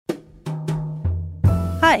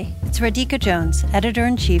Hi, it's Radhika Jones,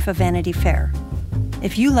 Editor-in-Chief of Vanity Fair.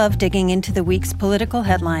 If you love digging into the week's political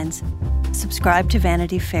headlines, subscribe to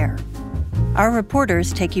Vanity Fair. Our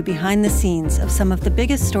reporters take you behind the scenes of some of the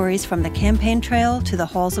biggest stories from the campaign trail to the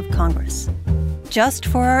halls of Congress. Just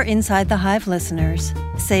for our Inside the Hive listeners,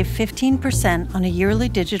 save 15% on a yearly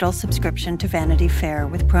digital subscription to Vanity Fair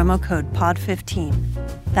with promo code POD15.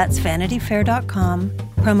 That's vanityfair.com,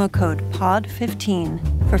 promo code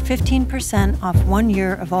POD15 for 15% off 1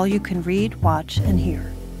 year of all you can read, watch, and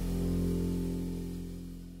hear.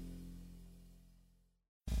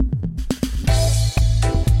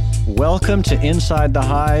 Welcome to Inside the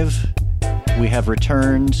Hive. We have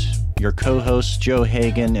returned your co-hosts, Joe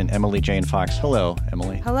Hagan and Emily Jane Fox. Hello,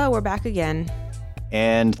 Emily. Hello, we're back again.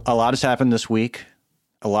 And a lot has happened this week.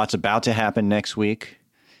 A lot's about to happen next week.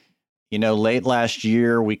 You know, late last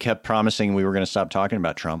year, we kept promising we were going to stop talking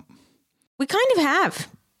about Trump. We kind of have.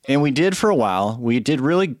 And we did for a while. We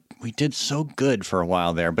did so good for a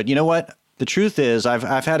while there. But you know what? The truth is,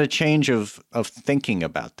 I've had a change of thinking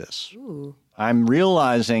about this. Ooh. I'm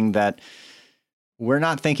realizing that we're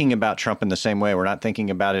not thinking about Trump in the same way. We're not thinking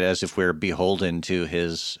about it as if we're beholden to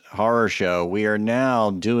his horror show. We are now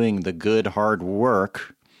doing the good, hard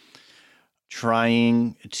work,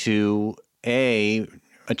 trying to,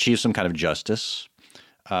 achieve some kind of justice,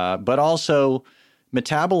 but also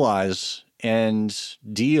metabolize and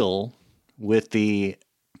deal with the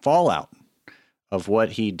fallout of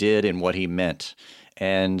what he did and what he meant.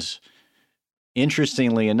 And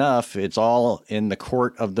interestingly enough, it's all in the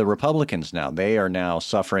court of the Republicans now. They are now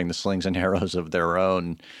suffering the slings and arrows of their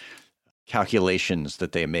own calculations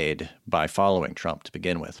that they made by following Trump to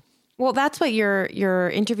begin with. Well, that's what your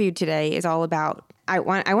interview today is all about. I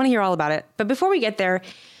want to hear all about it. But before we get there,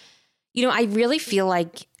 you know, I really feel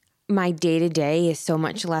like my day-to-day is so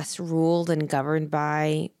much less ruled and governed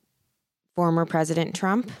by former President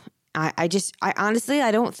Trump. I honestly,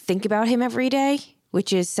 I don't think about him every day,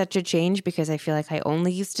 which is such a change because I feel like I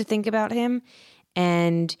only used to think about him.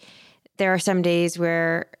 And there are some days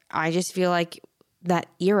where I just feel like that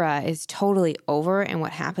era is totally over and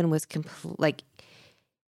what happened was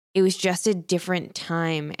it was just a different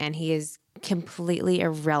time and he is completely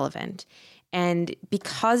irrelevant. And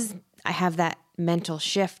because I have that mental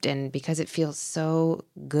shift and because it feels so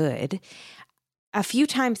good, a few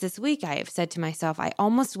times this week I have said to myself, I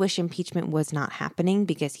almost wish impeachment was not happening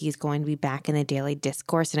because he's going to be back in the daily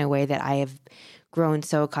discourse in a way that I have grown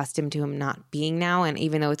so accustomed to him not being now. And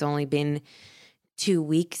even though it's only been 2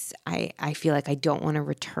 weeks, I feel like I don't want to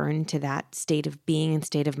return to that state of being and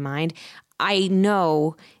state of mind. I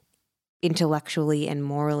know intellectually and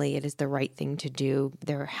morally it is the right thing to do.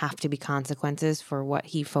 There have to be consequences for what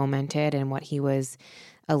he fomented and what he was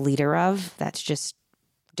a leader of. That's just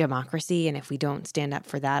democracy. And if we don't stand up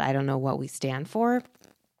for that, I don't know what we stand for.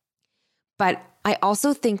 But I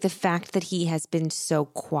also think the fact that he has been so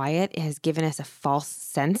quiet has given us a false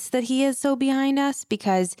sense that he is so behind us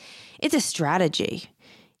because it's a strategy.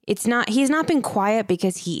 He's not been quiet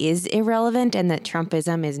because he is irrelevant and that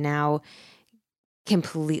Trumpism is now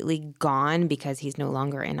completely gone because he's no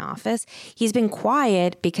longer in office. He's been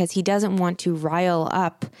quiet because he doesn't want to rile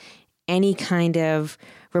up any kind of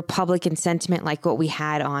Republican sentiment like what we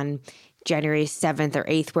had on January 7th or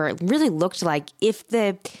 8th, where it really looked like if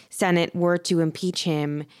the Senate were to impeach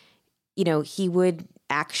him, you know, he would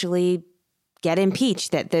actually get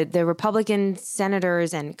impeached, that the Republican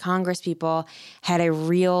senators and congresspeople had a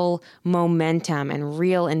real momentum and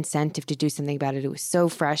real incentive to do something about it. It was so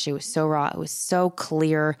fresh. It was so raw. It was so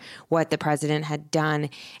clear what the president had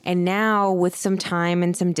done. And now with some time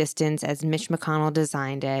and some distance, as Mitch McConnell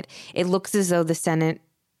designed it, it looks as though the Senate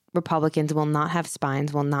Republicans will not have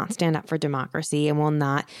spines, will not stand up for democracy, and will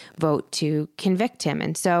not vote to convict him.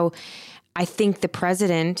 And so I think the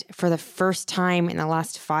president, for the first time in the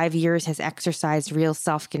last 5 years, has exercised real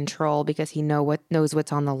self-control because he knows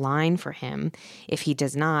what's on the line for him. If he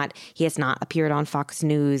does not, he has not appeared on Fox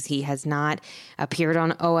News. He has not appeared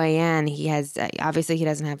on OAN. He has obviously he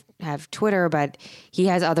doesn't have Twitter, but he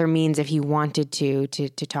has other means if he wanted to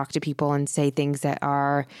talk to people and say things that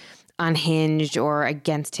are unhinged or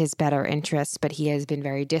against his better interests. But he has been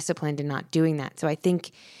very disciplined in not doing that. So I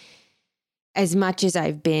think as much as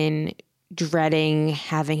I've been dreading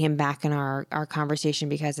having him back in our conversation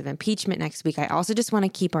because of impeachment next week, I also just want to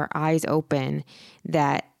keep our eyes open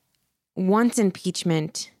that once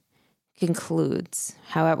impeachment concludes,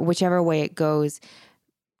 however, whichever way it goes,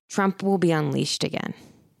 Trump will be unleashed again.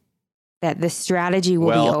 That the strategy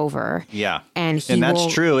will be over. Yeah. And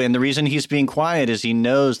that's true. And the reason he's being quiet is he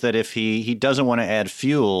knows that if he doesn't want to add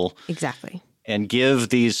fuel. Exactly. And give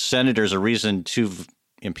these senators a reason to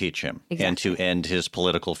impeach him Exactly. and to end his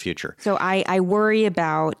political future. So I worry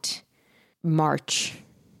about March.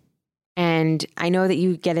 And I know that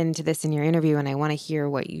you get into this in your interview, and I want to hear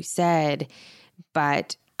what you said.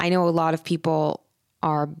 But I know a lot of people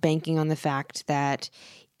are banking on the fact that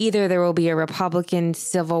either there will be a Republican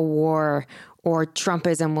civil war or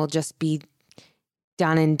Trumpism will just be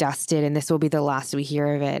done and dusted, and this will be the last we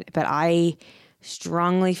hear of it. But I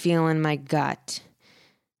strongly feel in my gut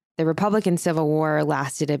the Republican Civil War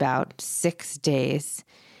lasted about 6 days,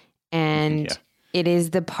 and it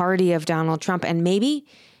is the party of Donald Trump. And maybe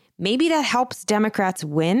that helps Democrats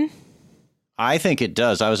win. I think it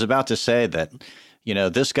does. I was about to say that,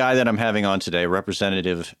 this guy that I'm having on today,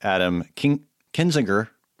 Representative Adam Kinzinger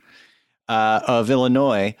of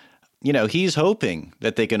Illinois, he's hoping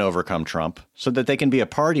that they can overcome Trump so that they can be a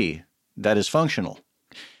party that is functional,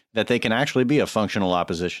 that they can actually be a functional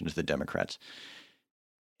opposition to the Democrats.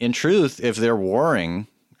 In truth, if they're warring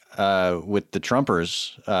with the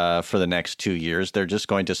Trumpers for the next 2 years, they're just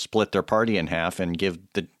going to split their party in half and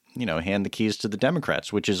hand the keys to the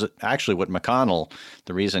Democrats, which is actually what McConnell,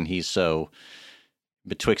 the reason he's so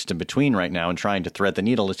betwixt and between right now and trying to thread the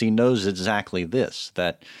needle is he knows exactly this,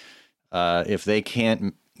 that if they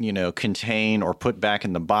can't, contain or put back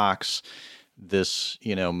in the box this,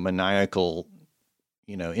 maniacal,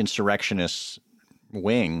 insurrectionist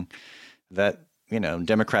wing, that,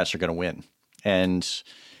 Democrats are going to win. And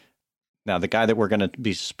now the guy that we're going to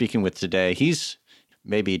be speaking with today, he's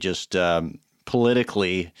maybe just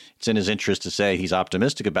politically, it's in his interest to say he's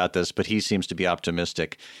optimistic about this, but he seems to be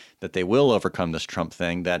optimistic that they will overcome this Trump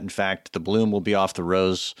thing, that in fact the bloom will be off the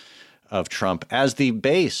rose of Trump as the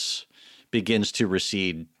base begins to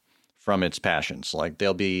recede from its passions. Like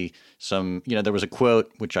there'll be some, there was a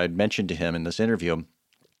quote, which I mentioned to him in this interview,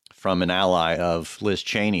 from an ally of Liz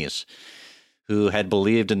Cheney's, who had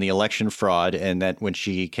believed in the election fraud, and that when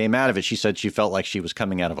she came out of it, she said she felt like she was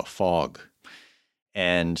coming out of a fog.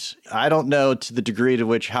 And I don't know to the degree to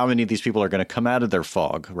which how many of these people are going to come out of their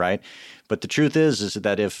fog, right? But the truth is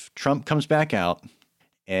that if Trump comes back out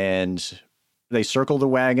and they circle the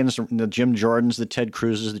wagons, the Jim Jordans, the Ted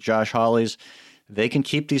Cruzes, the Josh Hawleys, they can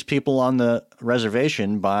keep these people on the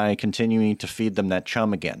reservation by continuing to feed them that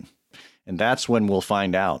chum again. And that's when we'll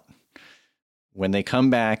find out. When they come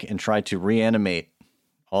back and try to reanimate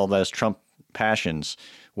all those Trump passions,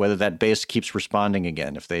 whether that base keeps responding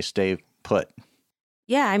again, if they stay put.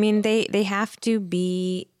 Yeah, I mean, they have to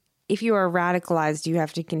be, if you are radicalized, you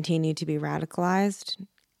have to continue to be radicalized.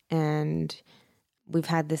 And we've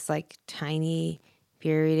had this tiny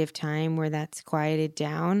period of time where that's quieted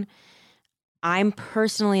down. I'm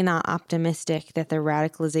personally not optimistic that the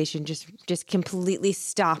radicalization just completely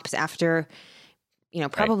stops after,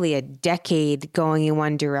 probably a decade going in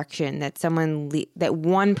one direction, that that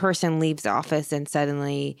one person leaves office and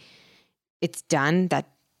suddenly it's done. That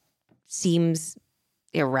seems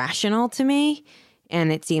irrational to me.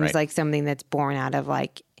 And it seems like something that's born out of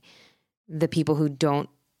the people who don't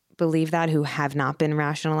believe that, who have not been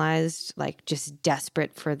rationalized, just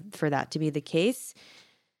desperate for that to be the case.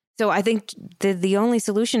 So I think the only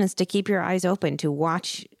solution is to keep your eyes open, to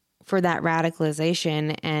watch for that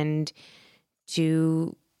radicalization and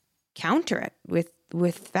to counter it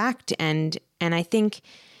with fact. And I think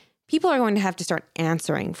people are going to have to start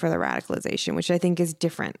answering for the radicalization, which I think is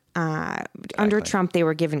different. Under Trump, they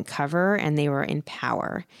were given cover and they were in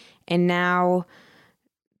power. And now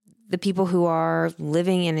the people who are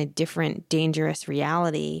living in a different dangerous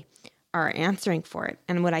reality are answering for it.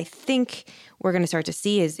 And what I think we're going to start to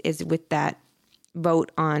see is with that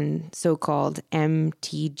vote on so-called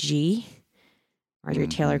MTG, Marjorie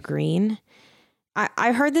Taylor Greene.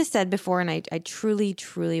 I heard this said before, and I truly,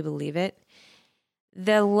 truly believe it.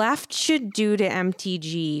 The left should do to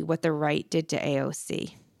MTG what the right did to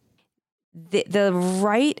AOC. The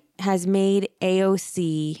right has made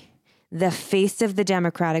AOC the face of the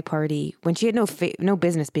Democratic Party when she had no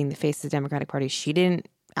business being the face of the Democratic Party. She didn't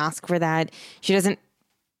ask for that. She doesn't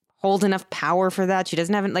hold enough power for that. She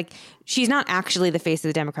doesn't have she's not actually the face of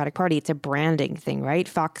the Democratic Party. It's a branding thing, right?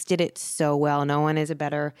 Fox did it so well. No one is a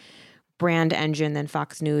better brand engine than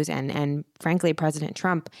Fox News and frankly, President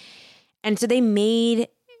Trump. And so they made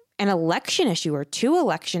an election issue or two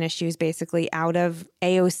election issues basically out of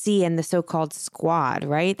AOC and the so-called squad,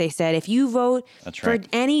 right? They said, if you vote for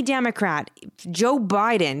any Democrat, Joe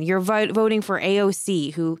Biden, you're voting for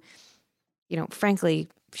AOC, who, frankly,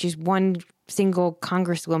 she's one single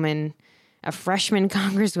congresswoman, a freshman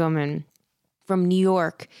congresswoman from New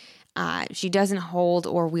York. She doesn't hold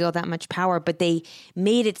or wield that much power, but they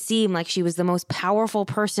made it seem like she was the most powerful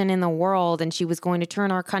person in the world and she was going to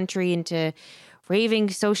turn our country into raving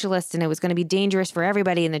socialist and it was going to be dangerous for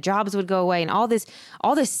everybody and the jobs would go away and all this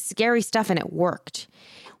scary stuff, and it worked.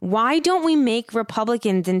 Why don't we make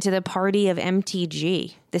Republicans into the party of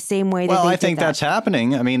MTG the same way that well, they I think did that? that's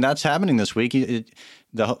happening. I mean, that's happening this week.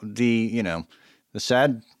 The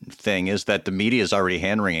sad thing is that the media is already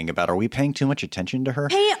hand-wringing about, are we paying too much attention to her?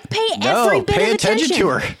 Pay every bit pay of attention to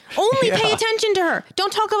her. Only pay attention to her.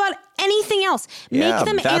 Don't talk about anything else. Make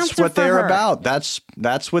them answer for her. That's what they're about.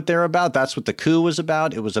 That's what they're about. That's what the coup was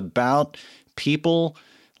about. It was about people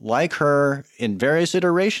like her in various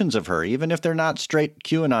iterations of her, even if they're not straight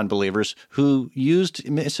QAnon believers, who used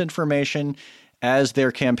misinformation as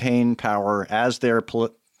their campaign power, as their,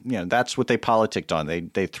 that's what they politicked on.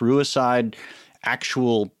 They threw aside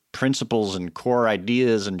actual principles and core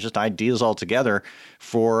ideas and just ideas altogether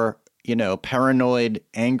for, paranoid,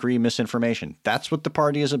 angry misinformation. That's what the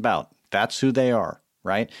party is about. That's who they are,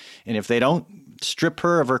 right? And if they don't strip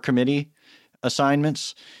her of her committee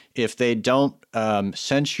assignments, if they don't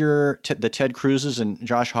censure the Ted Cruz's and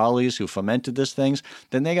Josh Hawley's who fomented these things,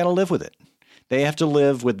 then they got to live with it. They have to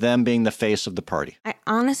live with them being the face of the party. I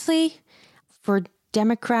honestly, for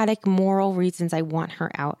democratic moral reasons, I want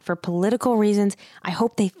her out. For political reasons, I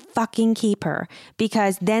hope they fucking keep her,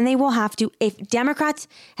 because then they will have to, if Democrats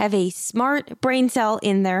have a smart brain cell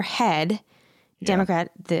in their head,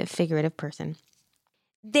 Democrat, the figurative person,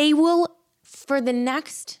 they will, for the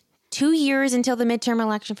next 2 years until the midterm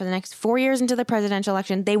election, for the next 4 years until the presidential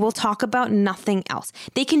election, they will talk about nothing else.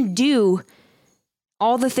 They can do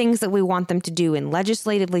all the things that we want them to do and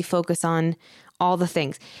legislatively focus on all the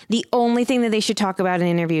things. The only thing that they should talk about in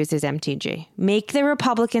interviews is MTG. Make the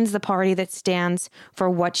Republicans the party that stands for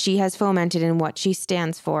what she has fomented and what she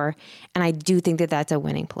stands for. And I do think that that's a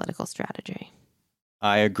winning political strategy.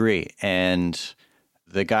 I agree. And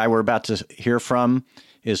the guy we're about to hear from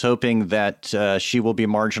is hoping that she will be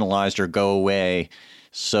marginalized or go away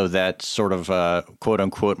so that sort of quote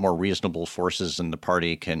unquote more reasonable forces in the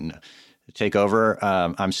party can take over.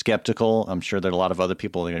 I'm skeptical. I'm sure that a lot of other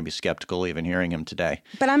people are going to be skeptical even hearing him today.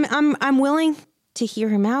 But I'm willing to hear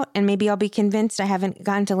him out, and maybe I'll be convinced. I haven't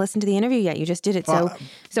gotten to listen to the interview yet. You just did it.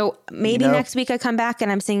 So maybe next week I come back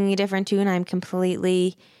and I'm singing a different tune. I'm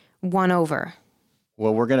completely won over.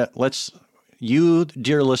 Well, you,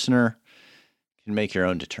 dear listener, can make your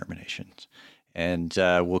own determinations. And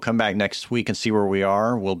we'll come back next week and see where we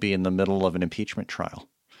are. We'll be in the middle of an impeachment trial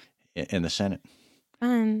in the Senate.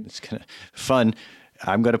 Fun. It's kind of fun.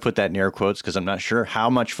 I'm going to put that in air quotes because I'm not sure how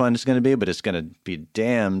much fun it's going to be, but it's going to be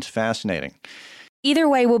damned fascinating. Either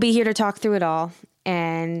way, we'll be here to talk through it all,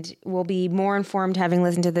 and we'll be more informed having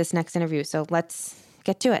listened to this next interview. So let's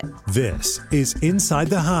get to it. This is Inside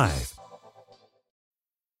the Hive.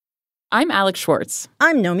 I'm Alex Schwartz.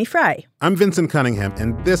 I'm Nomi Fry. I'm Vincent Cunningham,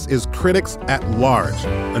 and this is Critics at Large,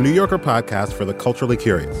 a New Yorker podcast for the culturally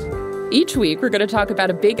curious. Each week, we're going to talk about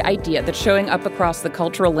a big idea that's showing up across the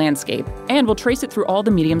cultural landscape, and we'll trace it through all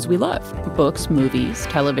the mediums we love: books, movies,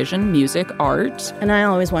 television, music, art. And I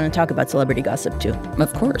always want to talk about celebrity gossip, too.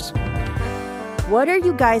 Of course. What are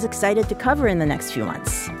you guys excited to cover in the next few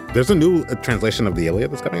months? There's a new translation of the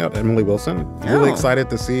Iliad that's coming out, Emily Wilson. Really excited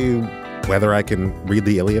to see whether I can read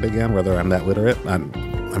the Iliad again, whether I'm that literate. I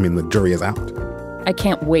mean, the jury is out. I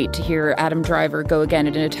can't wait to hear Adam Driver go again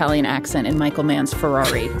in an Italian accent in Michael Mann's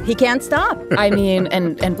Ferrari. He can't stop. I mean,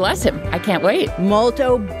 and bless him. I can't wait.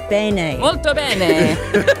 Molto bene. Molto bene.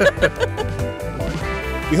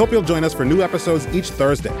 We hope you'll join us for new episodes each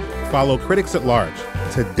Thursday. Follow Critics at Large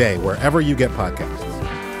today, wherever you get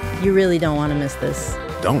podcasts. You really don't want to miss this.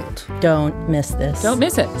 Don't miss this. Don't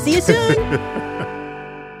miss it. See you soon.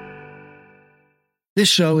 This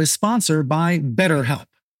show is sponsored by BetterHelp.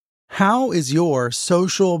 How is your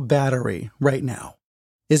social battery right now?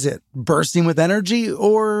 Is it bursting with energy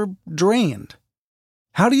or drained?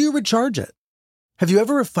 How do you recharge it? Have you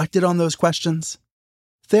ever reflected on those questions?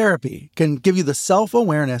 Therapy can give you the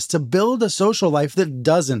self-awareness to build a social life that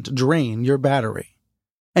doesn't drain your battery.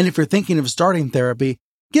 And if you're thinking of starting therapy,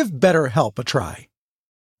 give BetterHelp a try.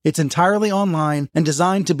 It's entirely online and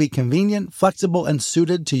designed to be convenient, flexible, and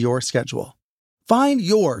suited to your schedule. Find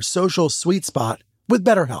your social sweet spot with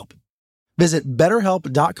BetterHelp. Visit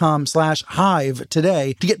BetterHelp.com/hive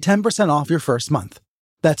today to get 10% off your first month.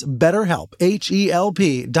 That's BetterHelp,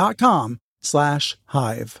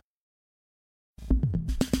 HELP.com/hive.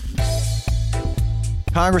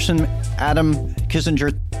 Congressman Adam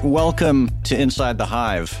Kinzinger, welcome to Inside the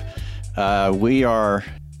Hive. We are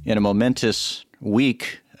in a momentous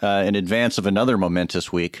week in advance of another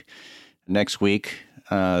momentous week. Next week,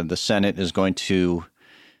 the Senate is going to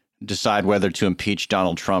decide whether to impeach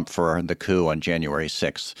Donald Trump for the coup on January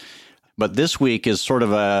 6th. But this week is sort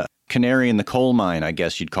of a canary in the coal mine, I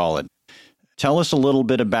guess you'd call it. Tell us a little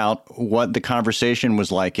bit about what the conversation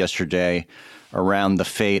was like yesterday around the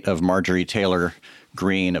fate of Marjorie Taylor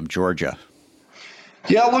Greene of Georgia.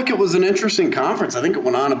 Yeah, look, it was an interesting conference. I think it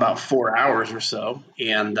went on about 4 hours or so,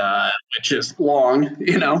 and which is long.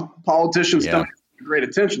 Politicians don't have a great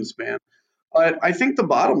attention span. But I think the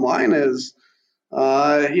bottom line is,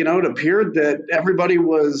 it appeared that everybody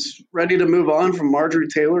was ready to move on from Marjorie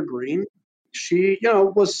Taylor Greene. She,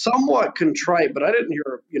 was somewhat contrite, but I didn't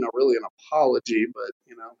hear, really an apology. But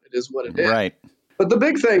it is what it is. Right. But the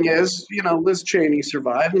big thing is, Liz Cheney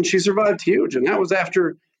survived, and she survived huge, and that was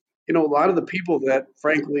after, a lot of the people that,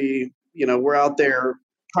 frankly, were out there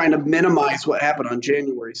trying to minimize what happened on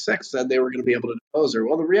January 6th said they were going to be able to depose her.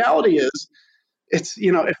 Well, the reality is, it's,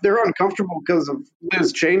 if they're uncomfortable because of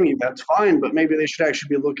Liz Cheney, that's fine, but maybe they should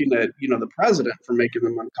actually be looking at, the president for making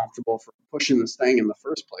them uncomfortable for pushing this thing in the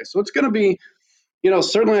first place. So it's going to be,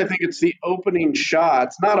 certainly I think it's the opening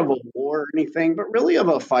shots, not of a war or anything, but really of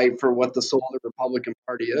a fight for what the soul of the Republican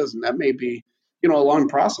Party is. And that may be, a long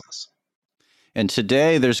process. And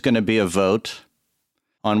today there's going to be a vote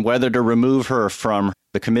on whether to remove her from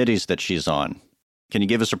the committees that she's on. Can you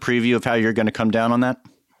give us a preview of how you're going to come down on that?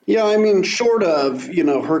 Yeah, I mean, short of,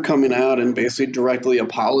 her coming out and basically directly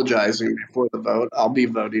apologizing before the vote, I'll be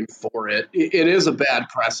voting for it. It is a bad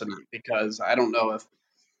precedent because I don't know if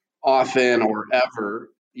often or ever,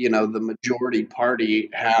 the majority party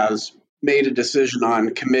has made a decision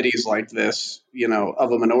on committees like this,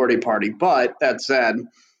 of a minority party. But that said,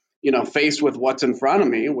 faced with what's in front of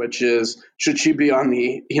me, which is, should she be on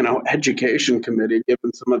the, education committee,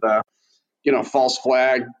 given some of the, false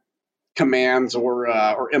flag commands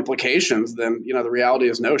or implications, then, the reality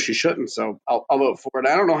is no, she shouldn't. So I'll vote for it.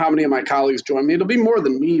 I don't know how many of my colleagues join me. It'll be more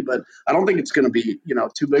than me, but I don't think it's going to be,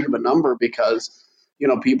 too big of a number because,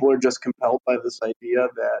 people are just compelled by this idea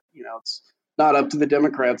that, it's not up to the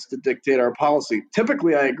Democrats to dictate our policy.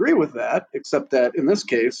 Typically, I agree with that, except that in this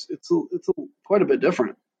case, it's quite a bit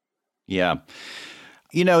different. Yeah.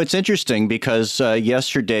 It's interesting because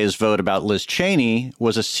yesterday's vote about Liz Cheney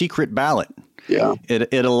was a secret ballot. Yeah.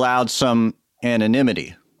 It allowed some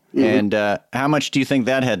anonymity. Mm-hmm. And how much do you think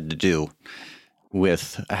that had to do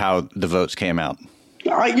with how the votes came out?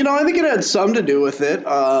 I think it had some to do with it.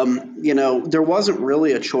 There wasn't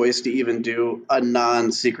really a choice to even do a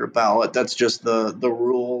non-secret ballot. That's just the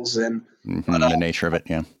rules and the nature of it.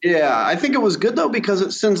 Yeah. Yeah. I think it was good, though, because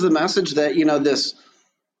it sends the message that, this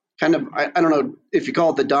kind of, I don't know if you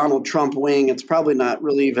call it the Donald Trump wing, it's probably not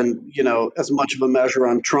really even, as much of a measure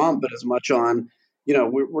on Trump, but as much on,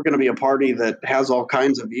 we're going to be a party that has all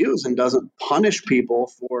kinds of views and doesn't punish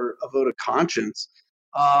people for a vote of conscience.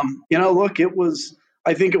 Look,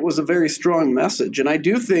 I think it was a very strong message. And I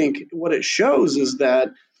do think what it shows is that,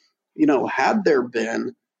 had there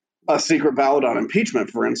been a secret ballot on impeachment,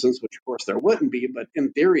 for instance, which of course there wouldn't be, but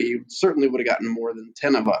in theory, you certainly would have gotten more than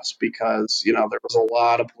 10 of us because, there was a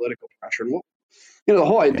lot of political pressure. And, the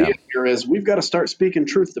whole idea here is we've got to start speaking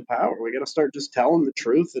truth to power. We got to start just telling the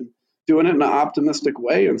truth and doing it in an optimistic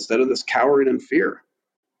way instead of this cowering and fear.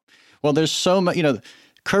 Well, there's so much,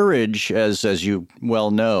 courage, as you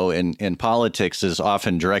well know, in politics is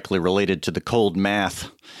often directly related to the cold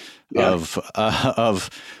math of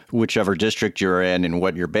whichever district you're in and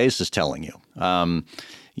what your base is telling you.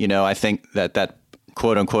 I think that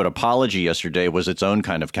quote unquote apology yesterday was its own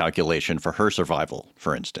kind of calculation for her survival,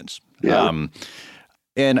 for instance. Yeah.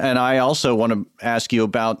 And I also want to ask you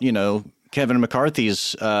about, Kevin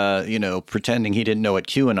McCarthy's, pretending he didn't know what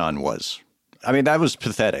QAnon was. I mean, that was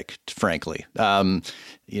pathetic, frankly, and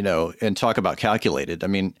talk about calculated. I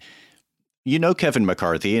mean, Kevin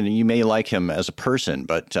McCarthy, and you may like him as a person,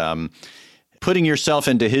 but putting yourself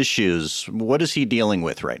into his shoes, what is he dealing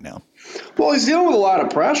with right now? Well, he's dealing with a lot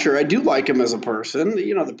of pressure. I do like him as a person.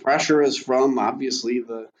 The pressure is from, obviously,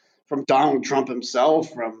 from Donald Trump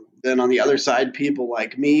himself, from then on the other side, people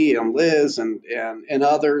like me and Liz and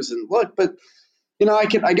others. And look, but I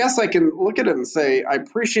guess I can look at it and say, I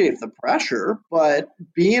appreciate the pressure, but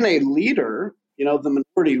being a leader, the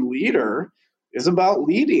minority leader is about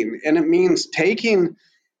leading. And it means taking,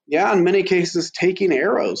 in many cases, taking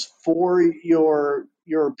arrows for your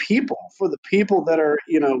people, for the people that are,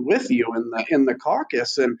 with you in the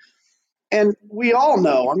caucus. And we all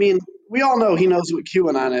know, he knows what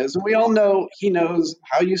QAnon is, and we all know he knows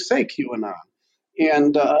how you say QAnon.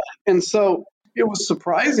 And so it was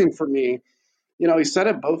surprising for me. He said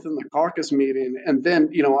it both in the caucus meeting and then,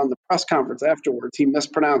 on the press conference afterwards, he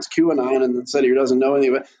mispronounced QAnon and then said he doesn't know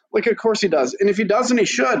anything. Like, of course he does. And if he doesn't, he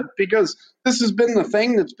should, because this has been the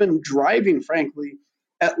thing that's been driving, frankly,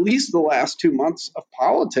 at least the last 2 months of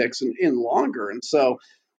politics and longer. And so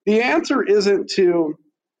The answer isn't to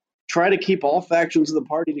try to keep all factions of the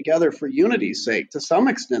party together for unity's sake. To some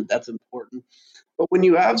extent, that's important. But when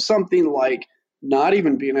you have something like not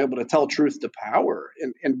even being able to tell truth to power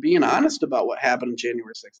and being honest about what happened on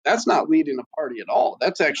January 6th, that's not leading a party at all.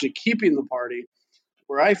 That's actually keeping the party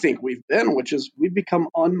where I think we've been, which is we've become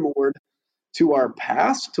unmoored to our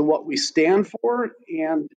past, to what we stand for,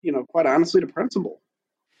 and, quite honestly, to principle.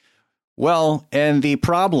 Well, and the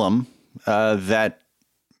problem that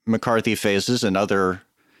McCarthy faces and other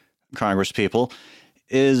Congress people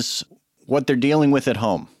is what they're dealing with at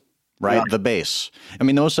home, right? Yeah. The base. I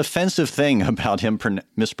mean, the most offensive thing about him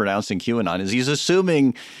mispronouncing QAnon is he's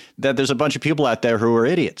assuming that there's a bunch of people out there who are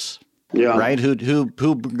idiots, right? Who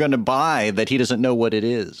are going to buy that he doesn't know what it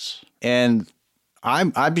is. And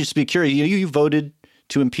I'd just be curious. You voted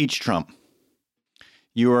to impeach Trump.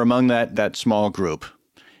 You were among that small group.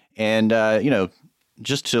 And,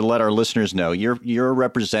 just to let our listeners know, you're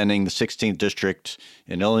representing the 16th district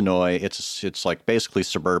in Illinois. It's like basically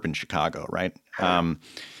suburban Chicago, right?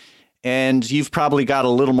 And you've probably got a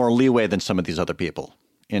little more leeway than some of these other people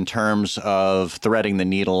in terms of threading the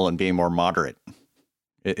needle and being more moderate.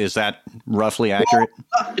 Is that roughly accurate?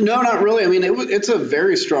 Well, no, not really. I mean, it's a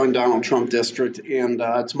very strong Donald Trump district, and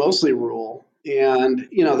it's mostly rural. And,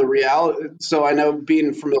 the reality, so I know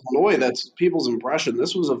being from Illinois, that's people's impression.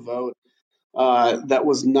 This was a vote that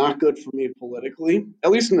was not good for me politically,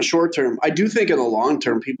 at least in the short term. I do think in the long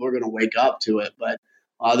term, people are going to wake up to it, but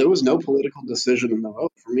there was no political decision in the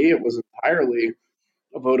vote. For me, it was entirely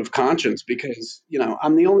a vote of conscience because,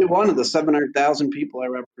 I'm the only one of the 700,000 people I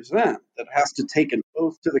represent that has to take an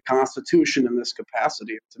oath to the Constitution in this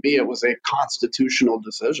capacity. To me, it was a constitutional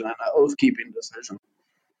decision and an oath-keeping decision.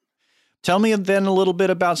 Tell me then a little bit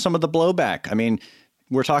about some of the blowback. I mean,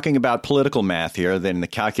 we're talking about political math here, then the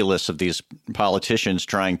calculus of these politicians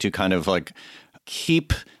trying to kind of like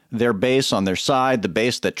keep their base on their side, the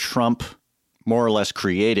base that Trump more or less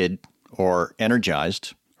created or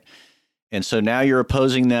energized. And so now you're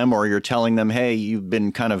opposing them or you're telling them, hey, you've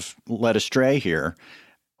been kind of led astray here.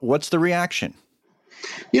 What's the reaction?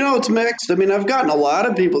 It's mixed. I mean, I've gotten a lot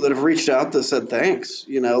of people that have reached out that said thanks.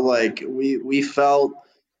 Like we felt,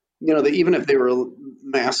 that even if they were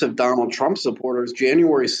massive Donald Trump supporters,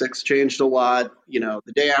 January 6th changed a lot.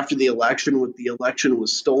 The day after the election with the election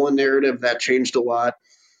was stolen narrative, that changed a lot.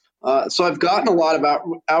 So I've gotten a lot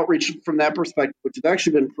of outreach from that perspective, which has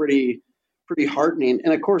actually been pretty heartening.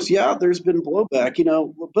 And of course, there's been blowback,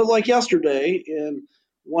 but like yesterday in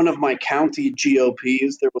one of my county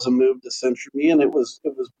GOPs, there was a move to censure me, and it was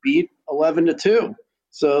beat 11-2.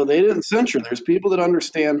 So they didn't censure. There's people that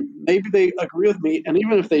understand, maybe they agree with me, and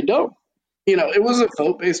even if they don't, it was a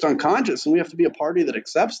vote based on conscience, and we have to be a party that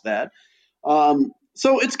accepts that.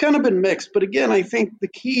 So it's kind of been mixed. But again, I think the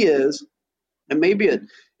key is, and maybe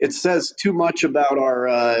it says too much about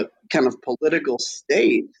our kind of political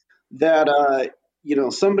state, that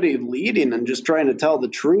somebody leading and just trying to tell the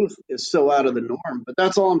truth is so out of the norm. But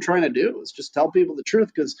that's all I'm trying to do, is just tell people the truth,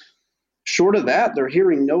 because short of that, they're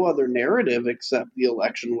hearing no other narrative except the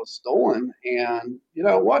election was stolen, and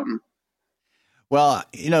it wasn't. Well,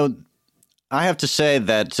 I have to say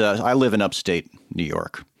that I live in upstate New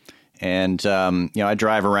York, and I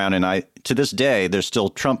drive around, and to this day there's still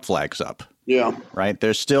Trump flags up. Yeah. Right.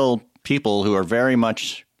 There's still people who are very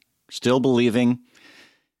much still believing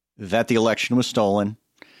that the election was stolen,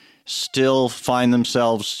 still find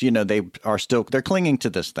themselves, they're clinging to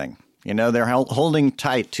this thing. They're holding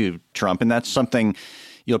tight to Trump. And that's something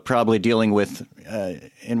you're probably dealing with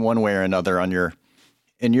in one way or another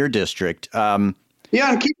in your district. And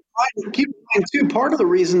keep in mind, too, part of the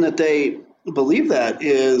reason that they believe that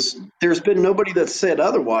is there's been nobody that's said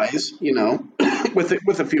otherwise,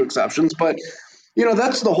 with a few exceptions. But,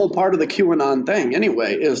 that's the whole part of the QAnon thing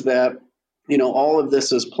anyway, is that, all of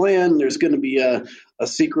this is planned. There's going to be a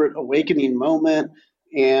secret awakening moment.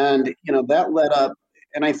 And, that led up.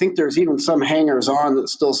 And I think there's even some hangers on that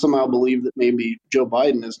still somehow believe that maybe Joe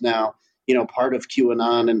Biden is now, part of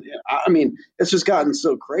QAnon. And I mean, it's just gotten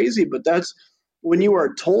so crazy. But that's when you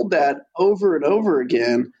are told that over and over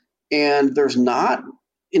again, and there's not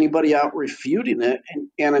anybody out refuting it.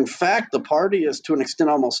 And in fact, the party is to an extent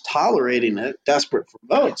almost tolerating it, desperate for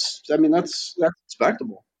votes. I mean, that's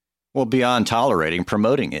respectable. Well, beyond tolerating,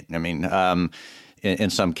 promoting it. I mean, in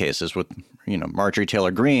some cases with, Marjorie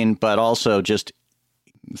Taylor Greene, but also just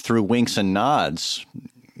through winks and nods,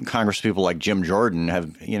 congresspeople like Jim Jordan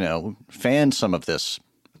have, fanned some of this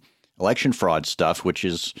election fraud stuff, which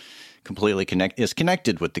is completely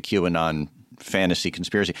connected with the QAnon fantasy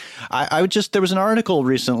conspiracy. There was an article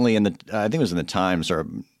recently I think it was in the Times, or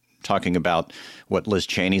talking about what Liz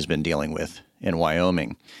Cheney's been dealing with in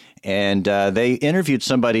Wyoming. And they interviewed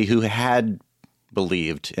somebody who had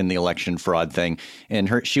believed in the election fraud thing.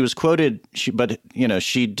 And she was quoted, but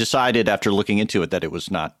she decided after looking into it that it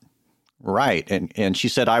was not right. And she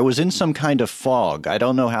said, I was in some kind of fog. I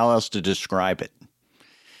don't know how else to describe it.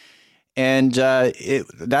 And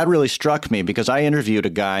that really struck me because I interviewed a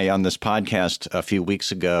guy on this podcast a few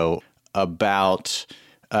weeks ago about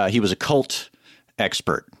he was a cult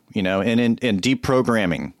expert, and in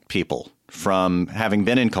deprogramming people from having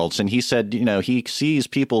been in cults. And he said, he sees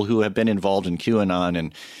people who have been involved in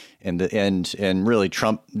QAnon and really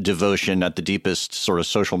Trump devotion at the deepest sort of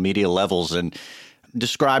social media levels, and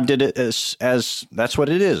described it as that's what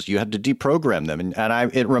it is. You have to deprogram them.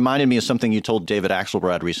 And it reminded me of something you told David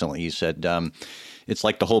Axelrod recently. You said it's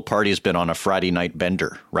like the whole party has been on a Friday night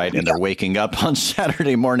bender, right? And they're waking up on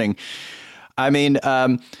Saturday morning. I mean,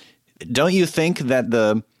 don't you think that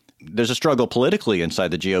there's a struggle politically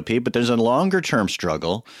inside the GOP, but there's a longer term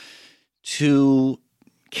struggle to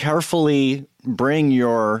carefully bring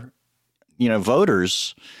your,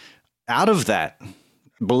 voters out of that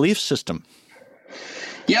belief system?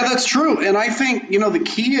 Yeah, that's true. And I think, the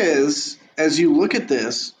key is, as you look at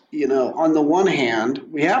this, on the one hand,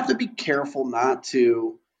 we have to be careful not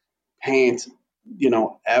to paint,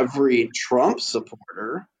 every Trump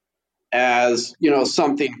supporter as,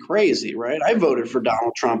 something crazy, right? I voted for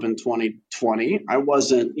Donald Trump in 2020. I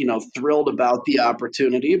wasn't, thrilled about the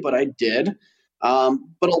opportunity, but I did.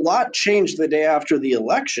 But a lot changed the day after the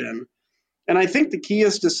election. And I think the key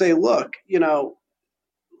is to say, look,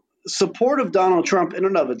 support of Donald Trump in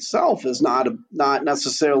and of itself is not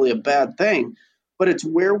necessarily a bad thing, but it's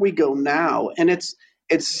where we go now. And it's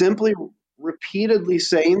simply repeatedly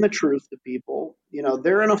saying the truth to people.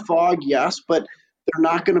 They're in a fog, yes, but they're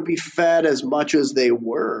not going to be fed as much as they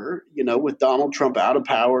were, with Donald Trump out of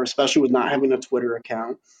power, especially with not having a Twitter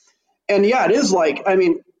account. And yeah, it is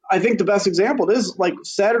I think the best example is like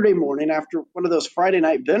Saturday morning after one of those Friday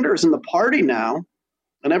night benders in the party now.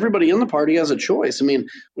 And everybody in the party has a choice. I mean,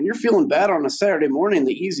 when you're feeling bad on a Saturday morning,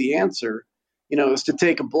 the easy answer, is to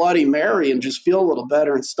take a Bloody Mary and just feel a little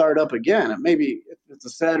better and start up again. And maybe if it's a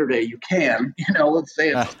Saturday, you can, let's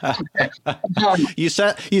say it's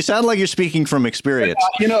You sound like you're speaking from experience.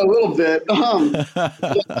 A little bit.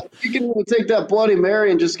 You can take that Bloody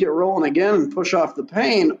Mary and just get rolling again and push off the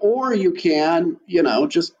pain. Or you can,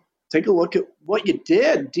 just take a look at what you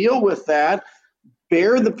did, deal with that.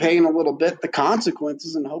 Bear the pain a little bit, the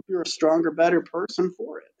consequences, and hope you're a stronger, better person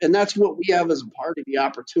for it. And that's what we have as a party the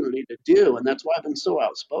opportunity to do. And that's why I've been so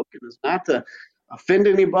outspoken, is not to offend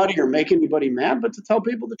anybody or make anybody mad, but to tell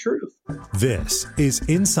people the truth. This is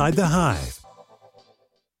Inside the Hive.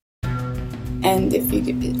 And if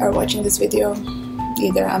you are watching this video,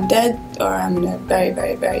 either I'm dead or I'm in a very,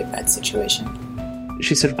 very, very bad situation.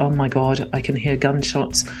 She said, oh my God, I can hear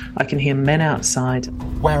gunshots. I can hear men outside.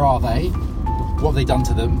 Where are they? What have they done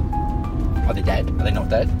to them? Are they dead? Are they not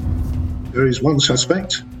dead? There is one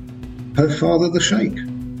suspect, her father, the Sheikh.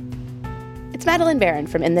 It's Madeline Barron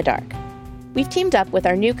from In the Dark. We've teamed up with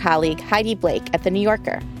our new colleague Heidi Blake at The New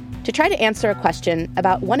Yorker to try to answer a question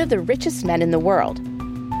about one of the richest men in the world,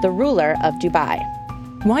 the ruler of Dubai.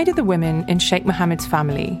 Why do the women in Sheikh Mohammed's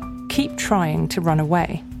family keep trying to run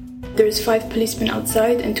away? There's 5 policemen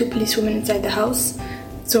outside and 2 policewomen inside the house.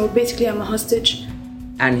 So basically I'm a hostage.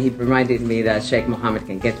 And he reminded me that Sheikh Mohammed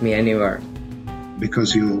can get me anywhere.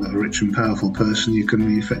 Because you're a rich and powerful person, you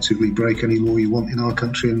can effectively break any law you want in our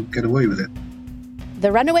country and get away with it.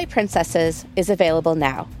 The Runaway Princesses is available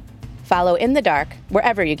now. Follow In the Dark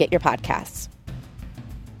wherever you get your podcasts.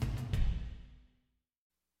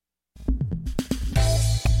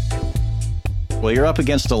 Well, you're up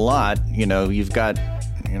against a lot. You've got,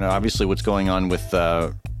 obviously what's going on with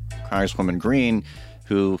Congresswoman Green,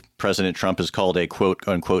 who President Trump has called a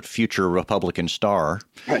quote-unquote future Republican star.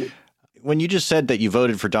 Right. When you just said that you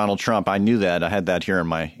voted for Donald Trump, I knew that. I had that here in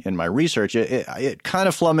my research. It kind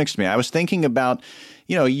of flummoxed me. I was thinking about,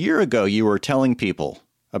 a year ago you were telling people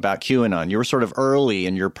about QAnon. You were sort of early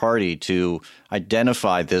in your party to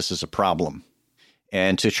identify this as a problem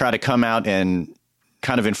and to try to come out and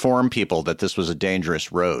kind of inform people that this was a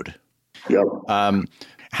dangerous road. Yep.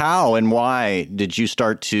 How and why did you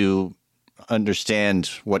start to understand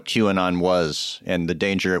what QAnon was and the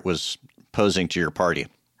danger it was posing to your party?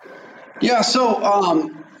 Yeah, so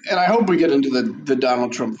and I hope we get into the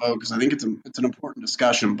Donald Trump vote because I think it's an important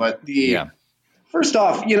discussion. But first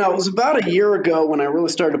off, it was about a year ago when I really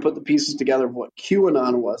started to put the pieces together of what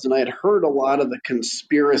QAnon was, and I had heard a lot of the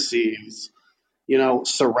conspiracies,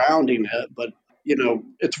 surrounding it. But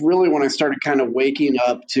it's really when I started kind of waking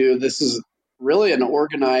up to this is really an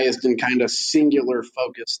organized and kind of singular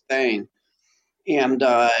focused thing.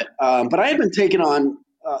 But I had been taking on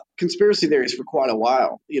conspiracy theories for quite a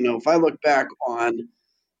while. If I look back on,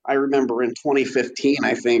 I remember in 2015,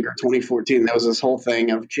 I think, or 2014, there was this whole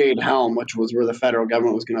thing of Jade Helm, which was where the federal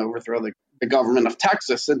government was going to overthrow the government of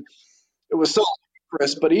Texas. And it was so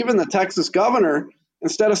ludicrous. But even the Texas governor,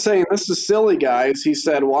 instead of saying, this is silly, guys, he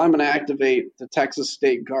said, well, I'm going to activate the Texas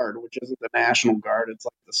State Guard, which isn't the National Guard. It's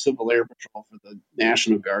like the Civil Air Patrol for the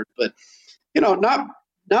National Guard. But,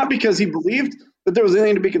 not because he believed that there was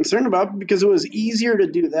anything to be concerned about, but because it was easier to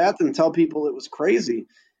do that than tell people it was crazy.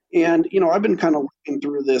 And, I've been kind of looking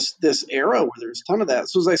through this era where there's a ton of that.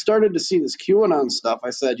 So as I started to see this QAnon stuff, I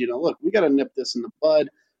said, look, we got to nip this in the bud.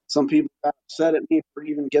 Some people got upset at me for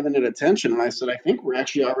even giving it attention. And I said, I think we're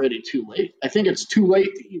actually already too late. I think it's too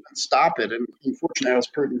late to even stop it. And unfortunately, I was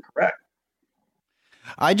proven correct.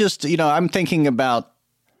 I just, I'm thinking about,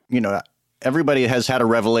 everybody has had a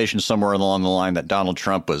revelation somewhere along the line that Donald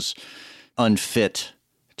Trump was unfit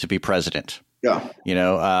to be president. Yeah.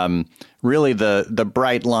 Really the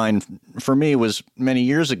bright line for me was many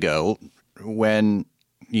years ago when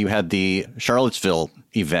you had the Charlottesville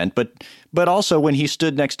event, but also when he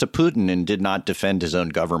stood next to Putin and did not defend his own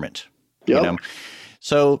government. Yep.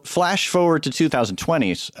 So flash forward to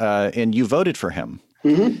 2020, and you voted for him.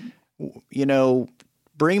 Mm-hmm.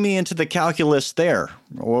 Bring me into the calculus there.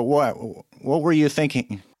 What were you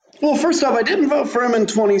thinking? Well, first off, I didn't vote for him in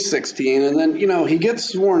 2016. And then, he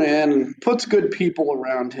gets sworn in and puts good people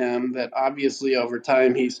around him that obviously over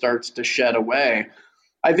time he starts to shed away.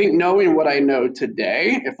 I think knowing what I know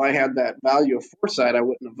today, if I had that value of foresight, I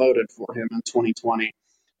wouldn't have voted for him in 2020.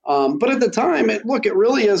 But at the time, it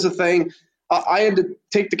really is a thing. I had to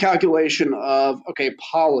take the calculation of,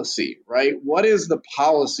 policy, right? What is the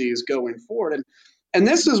policies going forward? And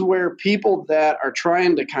this is where people that are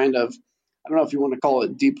trying to kind of, I don't know if you want to call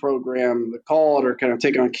it deprogram the cult or kind of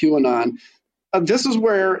take on QAnon, this is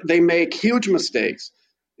where they make huge mistakes.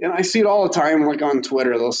 And I see it all the time, like on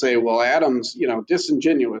Twitter, they'll say, well, Adam's,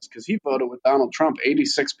 disingenuous because he voted with Donald Trump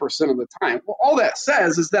 86% of the time. Well, all that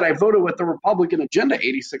says is that I voted with the Republican agenda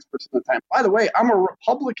 86% of the time. By the way, I'm a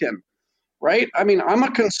Republican, right? I mean, I'm a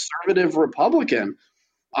conservative Republican.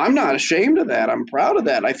 I'm not ashamed of that. I'm proud of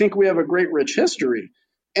that. I think we have a great, rich history.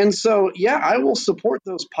 And so, yeah, I will support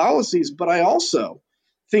those policies, but I also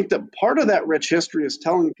think that part of that rich history is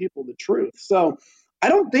telling people the truth. So I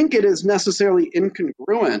don't think it is necessarily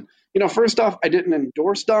incongruent. First off, I didn't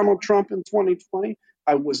endorse Donald Trump in 2020.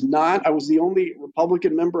 I was the only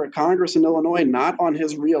Republican member of Congress in Illinois not on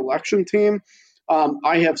his reelection team.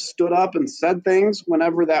 I have stood up and said things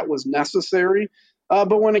whenever that was necessary.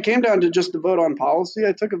 But when it came down to just a vote on policy,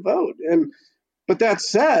 I took a vote. But that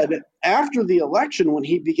said, after the election, when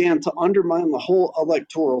he began to undermine the whole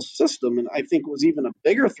electoral system, and I think was even a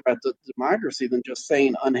bigger threat to democracy than just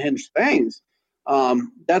saying unhinged things,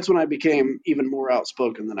 that's when I became even more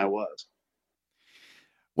outspoken than I was.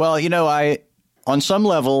 Well, on some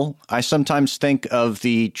level, I sometimes think of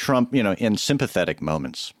the Trump, in sympathetic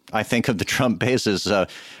moments. I think of the Trump base as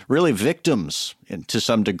really victims to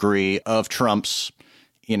some degree of Trump's,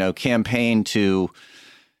 campaign to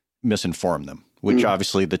misinform them, which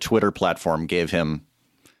obviously the Twitter platform gave him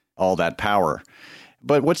all that power.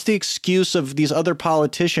 But what's the excuse of these other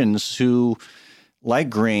politicians who, like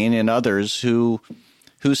Green and others, who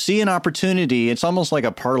see an opportunity? It's almost like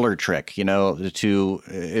a parlor trick,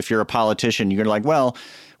 if you're a politician, you're like, well,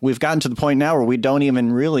 we've gotten to the point now where we don't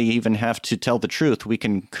even have to tell the truth. We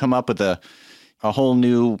can come up with a whole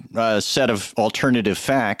new set of alternative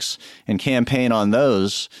facts and campaign on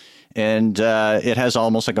those. And it has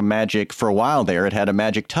almost like a magic, for a while there, it had a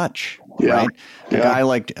magic touch, right? A guy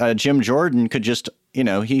like Jim Jordan could just,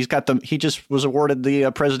 he just was awarded the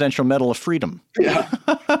Presidential Medal of Freedom,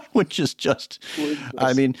 which is just,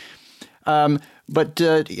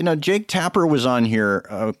 Jake Tapper was on here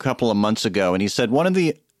a couple of months ago, and he said one of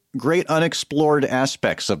the great unexplored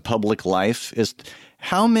aspects of public life is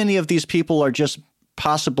how many of these people are just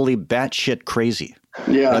possibly batshit crazy.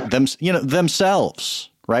 Themselves,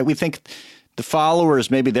 right? We think the followers,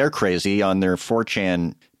 maybe they're crazy on their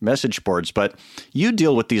 4chan message boards, but you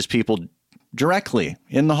deal with these people directly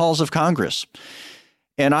in the halls of Congress.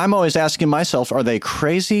 And I'm always asking myself, are they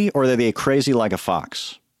crazy or are they crazy like a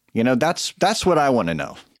fox? That's what I want to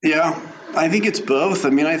know. Yeah, I think it's both.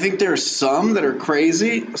 I think there's some that are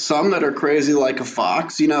crazy, some that are crazy like a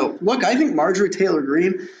fox. Look, I think Marjorie Taylor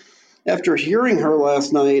Greene, after hearing her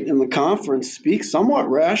last night in the conference, speak somewhat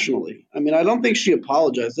rationally. I don't think she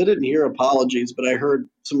apologized. I didn't hear apologies, but I heard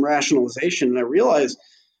some rationalization, and I realized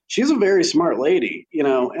she's a very smart lady,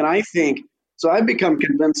 and I think, so I've become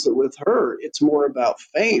convinced that with her, it's more about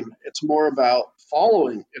fame. It's more about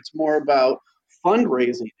following. It's more about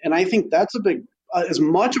fundraising. And I think that's a big, as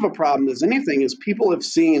much of a problem as anything, is people have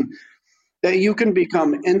seen that you can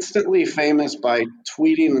become instantly famous by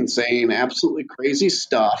tweeting and saying absolutely crazy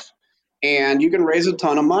stuff. And you can raise a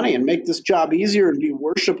ton of money and make this job easier and be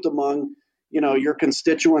worshipped among, your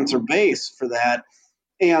constituents or base for that.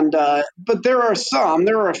 And but there are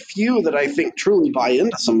a few that I think truly buy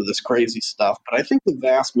into some of this crazy stuff. But I think the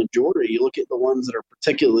vast majority, you look at the ones that are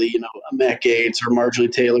particularly, Matt Gaetz or Marjorie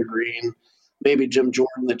Taylor Greene, maybe Jim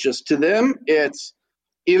Jordan, that just to them, it's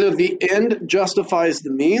either the end justifies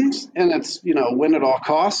the means and it's, win at all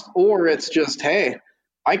costs, or it's just, hey,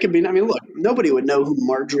 look, nobody would know who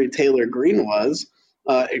Marjorie Taylor Greene was,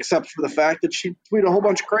 except for the fact that she tweeted a whole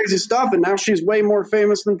bunch of crazy stuff, and now she's way more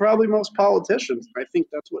famous than probably most politicians. I think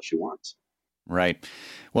that's what she wants. Right.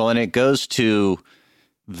 Well, and it goes to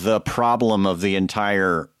the problem of the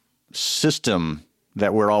entire system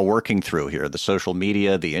that we're all working through here, the social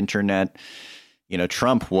media, the internet.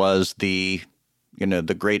 Trump was the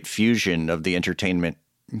great fusion of the entertainment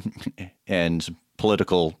and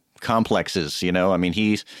political complexes.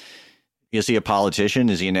 Is he a politician?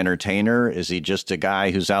 Is he an entertainer? Is he just a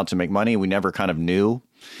guy who's out to make money? We never kind of knew.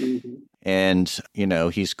 Mm-hmm. And,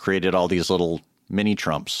 he's created all these little mini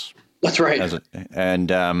Trumps. That's right.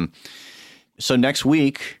 So next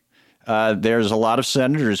week, there's a lot of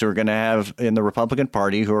senators who are going to have in the Republican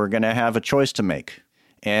Party who are going to have a choice to make.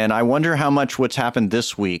 And I wonder how much what's happened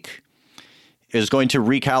this week is going to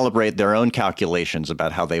recalibrate their own calculations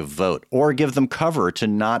about how they vote, or give them cover to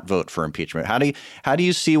not vote for impeachment. How do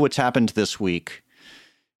you see what's happened this week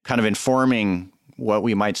kind of informing what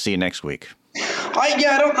we might see next week? I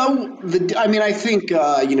don't know. I think,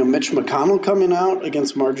 Mitch McConnell coming out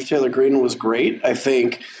against Marjorie Taylor Greene was great. I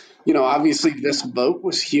think, obviously this vote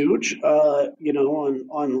was huge,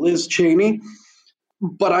 on Liz Cheney.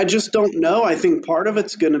 But I just don't know. I think part of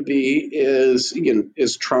it's going to be is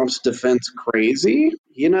Trump's defense crazy?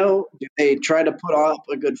 Do they try to put up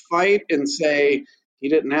a good fight and say he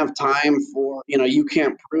didn't have time for, you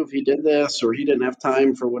can't prove he did this, or he didn't have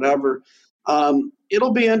time for whatever?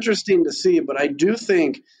 It'll be interesting to see. But I do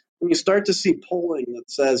think when you start to see polling that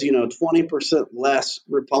says, 20% less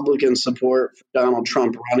Republican support for Donald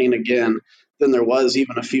Trump running again than there was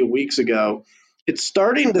even a few weeks ago, it's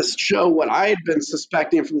starting to show what I had been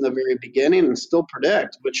suspecting from the very beginning and still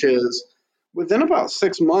predict, which is within about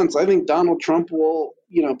 6 months, I think Donald Trump will,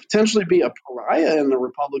 potentially be a pariah in the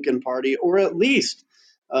Republican Party, or at least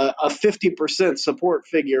a 50% support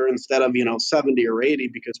figure instead of, 70 or 80,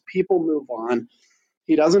 because people move on.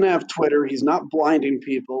 He doesn't have Twitter. He's not blinding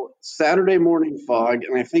people. Saturday morning fog.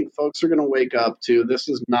 And I think folks are going to wake up to this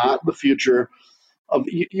is not the future of,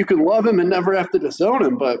 you can love him and never have to disown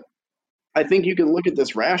him, but I think you can look at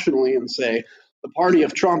this rationally and say the party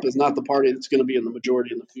of Trump is not the party that's going to be in the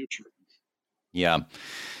majority in the future. Yeah.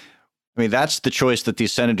 That's the choice that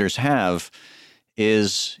these senators have,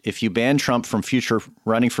 is if you ban Trump from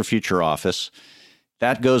running for future office,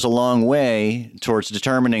 that goes a long way towards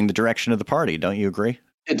determining the direction of the party. Don't you agree?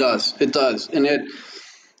 It does. It does. And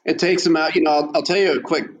it takes him out. I'll tell you a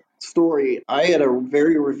quick story. I had a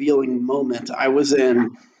very revealing moment. I was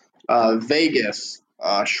in Vegas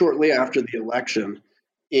shortly after the election,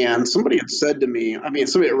 and somebody had said to me,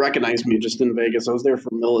 somebody had recognized me just in Vegas. I was there for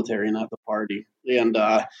military, not the party. And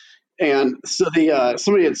so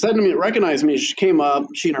somebody had said to me, recognized me. She came up,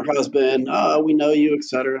 she and her husband, we know you, et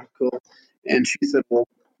cetera. Cool. And she said, well,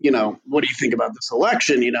 what do you think about this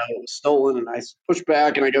election? It was stolen. And I pushed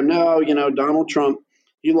back and I go, no, Donald Trump,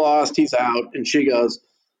 he lost, he's out. And she goes,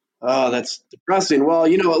 oh, that's depressing. Well,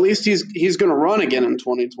 at least he's going to run again in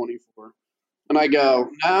 2024. And I go,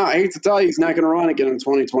 no, I hate to tell you, he's not going to run again in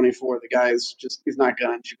 2024. The guy is he's not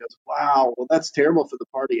going. And she goes, wow, well, that's terrible for the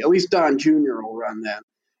party. At least Don Jr. will run then.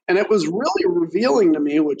 And it was really revealing to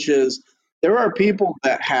me, which is there are people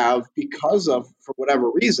that have, because of, for whatever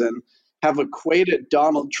reason, have equated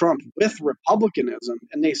Donald Trump with republicanism,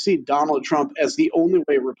 and they see Donald Trump as the only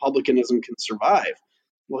way republicanism can survive.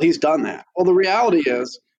 Well, he's done that. Well, the reality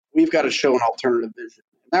is we've got to show an alternative vision.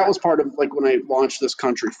 That was part of when I launched this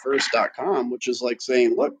countryfirst.com, which is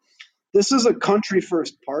saying, look, this is a country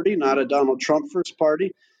first party, not a Donald Trump first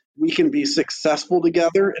party. We can be successful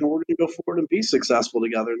together, and we're going to go forward and be successful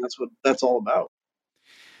together. And that's what that's all about.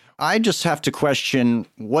 I just have to question,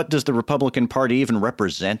 what does the Republican Party even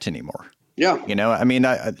represent anymore? Yeah.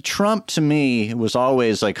 Trump to me was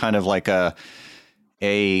always kind of like a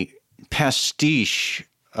pastiche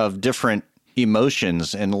of different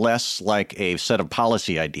emotions and less like a set of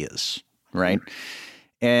policy ideas, right?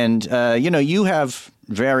 And, you have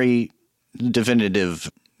very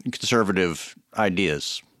definitive conservative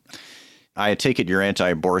ideas. I take it you're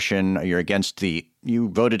anti-abortion. You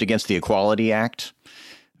voted against the Equality Act.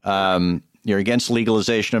 You're against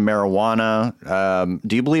legalization of marijuana.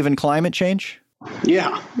 Do you believe in climate change?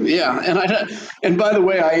 Yeah. And by the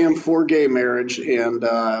way, I am for gay marriage, and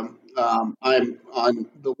I'm on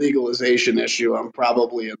the legalization issue. I'm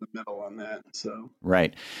probably in the middle on that. So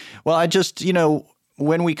right. Well, I just,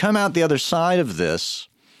 when we come out the other side of this,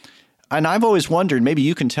 and I've always wondered, maybe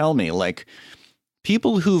you can tell me, like,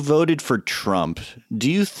 people who voted for Trump, do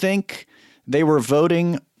you think they were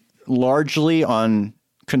voting largely on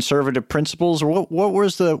conservative principles, or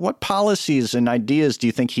what policies and ideas do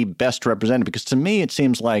you think he best represented? Because to me, it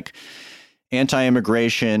seems like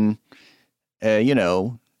anti-immigration,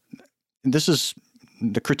 this is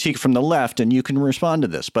the critique from the left, and you can respond to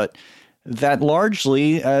this, but that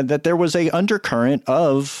largely that there was a undercurrent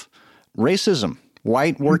of racism,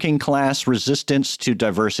 white working class resistance to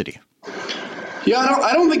diversity. Yeah,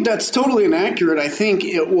 I don't think that's totally inaccurate. I think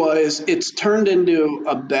it's turned into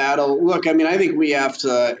a battle. Look, I mean, I think we have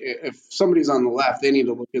to, if somebody's on the left, they need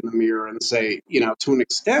to look in the mirror and say, to an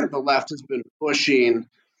extent, the left has been pushing,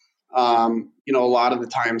 a lot of the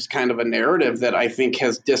times kind of a narrative that I think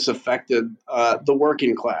has disaffected the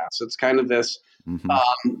working class. It's kind of this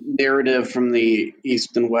narrative from the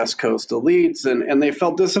East and West Coast elites, and they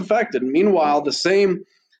felt disaffected. Meanwhile, the same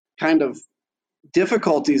kind of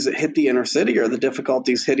difficulties that hit the inner city are the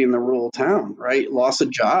difficulties hitting the rural town, right? Loss of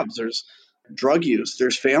jobs, there's drug use,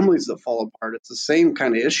 there's families that fall apart. It's the same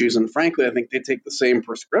kind of issues. And frankly, I think they take the same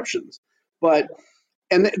prescriptions.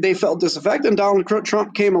 And they felt disaffected. And Donald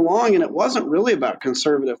Trump came along, and it wasn't really about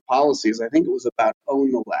conservative policies. I think it was about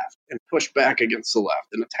own the left and push back against the left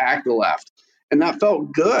and attack the left. And that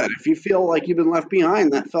felt good. If you feel like you've been left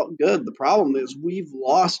behind, that felt good. The problem is we've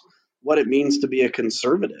lost what it means to be a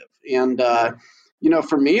conservative. And,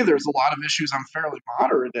 for me, there's a lot of issues I'm fairly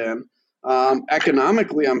moderate in.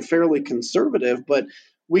 Economically, I'm fairly conservative, but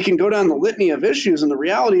we can go down the litany of issues. And the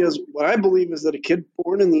reality is, what I believe is that a kid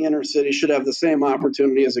born in the inner city should have the same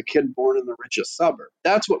opportunity as a kid born in the richest suburb.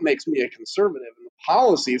 That's what makes me a conservative. And the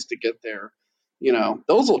policies to get there,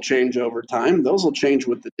 those will change over time. Those will change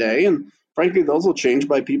with the day. And frankly, those will change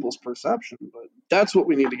by people's perception. But that's what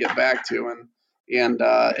we need to get back to. And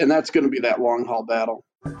that's going to be that long haul battle.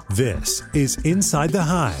 This is Inside the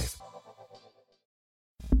Hive.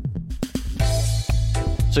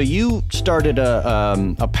 So you started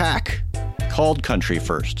a PAC called Country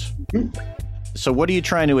First. So what are you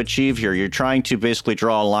trying to achieve here? You're trying to basically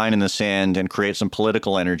draw a line in the sand and create some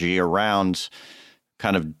political energy around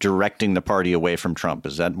kind of directing the party away from Trump.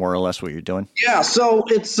 Is that more or less what you're doing? Yeah, so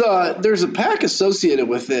it's there's a PAC associated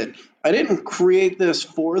with it. I didn't create this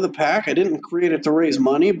for the PAC. I didn't create it to raise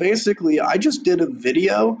money. Basically, I just did a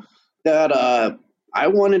video that I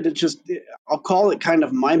wanted to I'll call it kind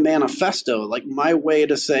of my manifesto, like my way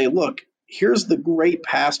to say, look, here's the great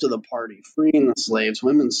past of the party, freeing the slaves,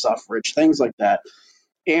 women's suffrage, things like that.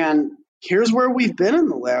 And here's where we've been in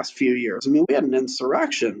the last few years. I mean, we had an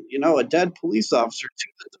insurrection, a dead police officer, two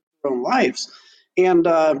that took their own lives.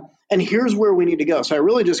 And here's where we need to go. So I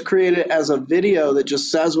really just created it as a video that just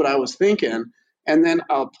says what I was thinking, and then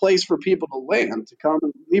a place for people to land, to come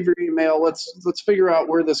and leave your email. Let's figure out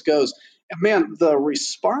where this goes. And man, the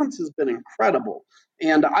response has been incredible.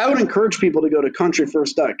 And I would encourage people to go to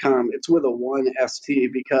countryfirst.com. It's with a 1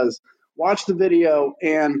 ST, because watch the video,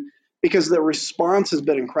 and because the response has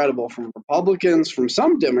been incredible from Republicans, from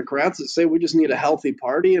some Democrats that say we just need a healthy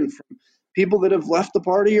party, and from people that have left the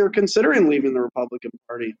party or considering leaving the Republican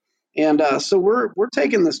Party. And so we're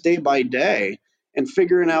taking this day by day and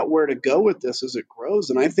figuring out where to go with this as it grows.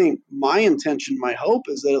 And I think my intention, my hope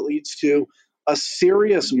is that it leads to a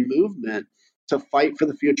serious movement to fight for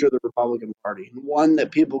the future of the Republican Party, and one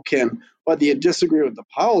that people can, whether you disagree with the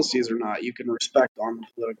policies or not, you can respect on the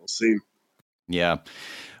political scene. Yeah.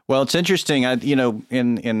 Well, it's interesting. I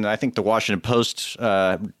think the Washington Post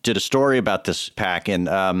did a story about this PAC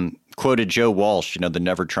and quoted Joe Walsh, the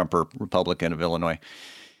never Trumper Republican of Illinois.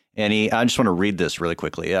 And I just want to read this really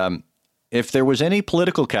quickly. If there was any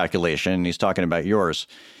political calculation, and he's talking about yours,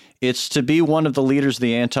 it's to be one of the leaders of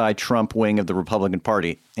the anti-Trump wing of the Republican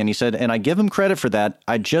Party. And he said, and I give him credit for that,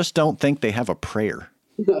 I just don't think they have a prayer.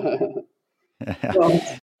 Well,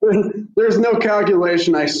 there's no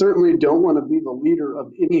calculation. I certainly don't want to be the leader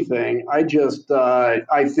of anything. I just,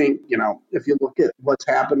 I think, if you look at what's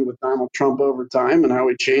happened with Donald Trump over time and how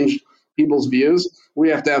he changed people's views, we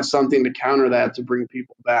have to have something to counter that, to bring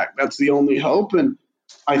people back. That's the only hope. And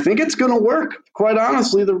I think it's going to work. Quite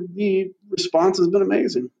honestly, the response has been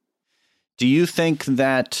amazing. Do you think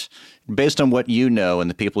that, based on what you know and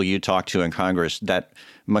the people you talk to in Congress, that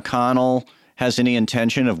McConnell has any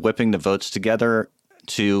intention of whipping the votes together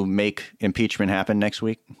to make impeachment happen next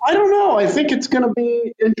week? I don't know. I think it's going to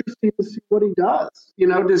be interesting to see what he does.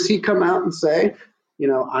 Does he come out and say,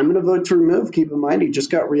 I'm going to vote to remove? Keep in mind, he just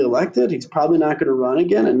got reelected. He's probably not going to run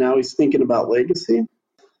again, and now he's thinking about legacy.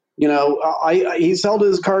 He's held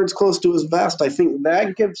his cards close to his vest. I think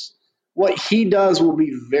that gives what he does will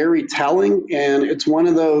be very telling, and it's one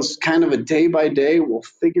of those kind of a day by day. We'll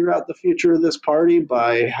figure out the future of this party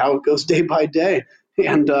by how it goes day by day.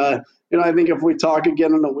 And I think if we talk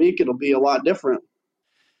again in a week, it'll be a lot different.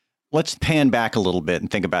 Let's pan back a little bit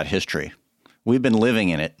and think about history. We've been living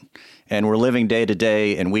in it, and we're living day to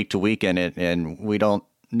day and week to week in it, and we don't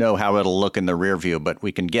know how it'll look in the rear view, but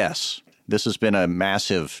we can guess. This has been a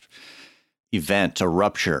massive event, a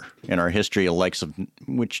rupture in our history, the likes of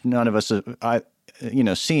which none of us have,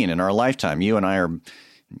 seen in our lifetime. You and I are,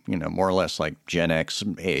 more or less like Gen X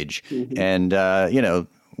age, and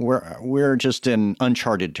we're just in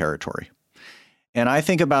uncharted territory. And I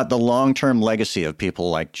think about the long-term legacy of people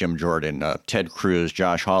like Jim Jordan, Ted Cruz,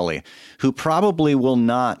 Josh Hawley, who probably will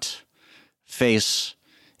not face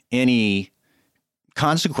any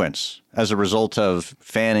consequence as a result of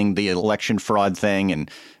fanning the election fraud thing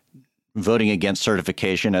and voting against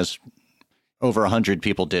certification, as over 100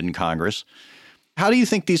 people did in Congress. How do you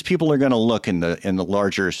think these people are going to look in the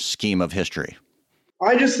larger scheme of history?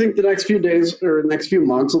 I just think the next few days or next few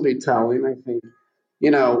months will be telling. I think,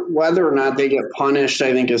 whether or not they get punished,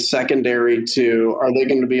 I think is secondary to, are they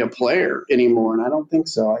going to be a player anymore? And I don't think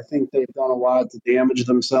so. I think they've done a lot to damage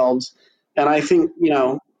themselves. And I think,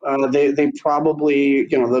 they probably,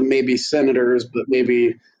 they may be senators, but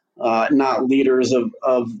maybe not leaders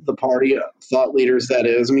of the party, thought leaders, that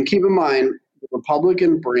is. I mean, keep in mind, the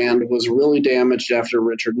Republican brand was really damaged after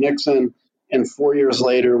Richard Nixon. And 4 years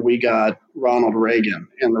later, we got Ronald Reagan,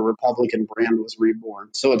 and the Republican brand was reborn.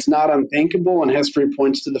 So it's not unthinkable, and history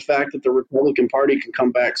points to the fact that the Republican Party can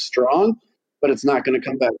come back strong, but it's not going to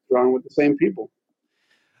come back strong with the same people.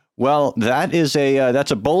 Well,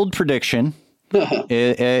 that's a bold prediction.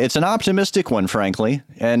 It's an optimistic one, frankly.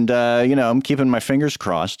 And, I'm keeping my fingers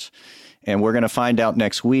crossed. And we're going to find out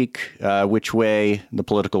next week which way the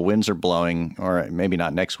political winds are blowing, or maybe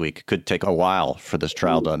not next week. It could take a while for this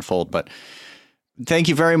trial to unfold. But thank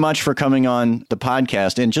you very much for coming on the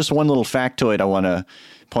podcast. And just one little factoid I want to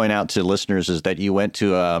point out to listeners is that you went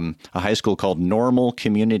to a high school called Normal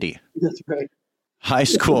Community. That's right. High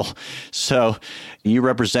school. So you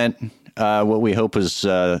represent what we hope is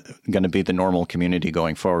going to be the normal community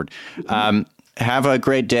going forward. Have a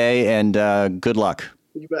great day and good luck.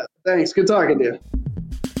 You bet. Thanks. Good talking to you.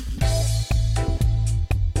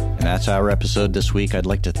 And that's our episode this week. I'd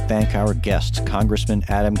like to thank our guest, Congressman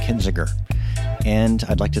Adam Kinzinger. And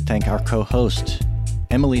I'd like to thank our co-host,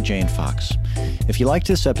 Emily Jane Fox. If you liked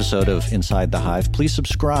this episode of Inside the Hive, please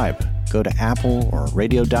subscribe. Go to Apple or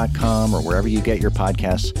radio.com or wherever you get your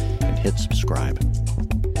podcasts and hit subscribe.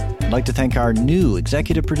 I'd like to thank our new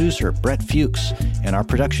executive producer, Brett Fuchs, and our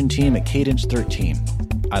production team at Cadence 13.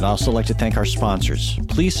 I'd also like to thank our sponsors.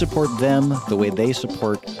 Please support them the way they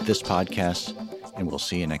support this podcast, and we'll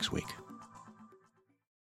see you next week.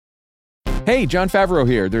 Hey, Jon Favreau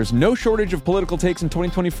here. There's no shortage of political takes in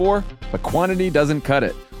 2024, but quantity doesn't cut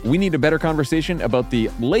it. We need a better conversation about the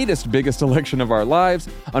latest, biggest election of our lives.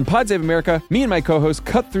 On Pod Save America, me and my co-hosts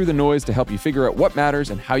cut through the noise to help you figure out what matters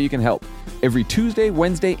and how you can help. Every Tuesday,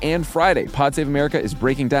 Wednesday, and Friday, Pod Save America is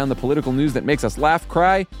breaking down the political news that makes us laugh,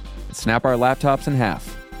 cry, and snap our laptops in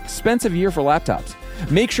half. Expensive year for laptops.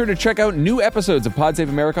 Make sure to check out new episodes of Pod Save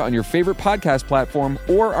America on your favorite podcast platform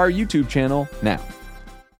or our YouTube channel now.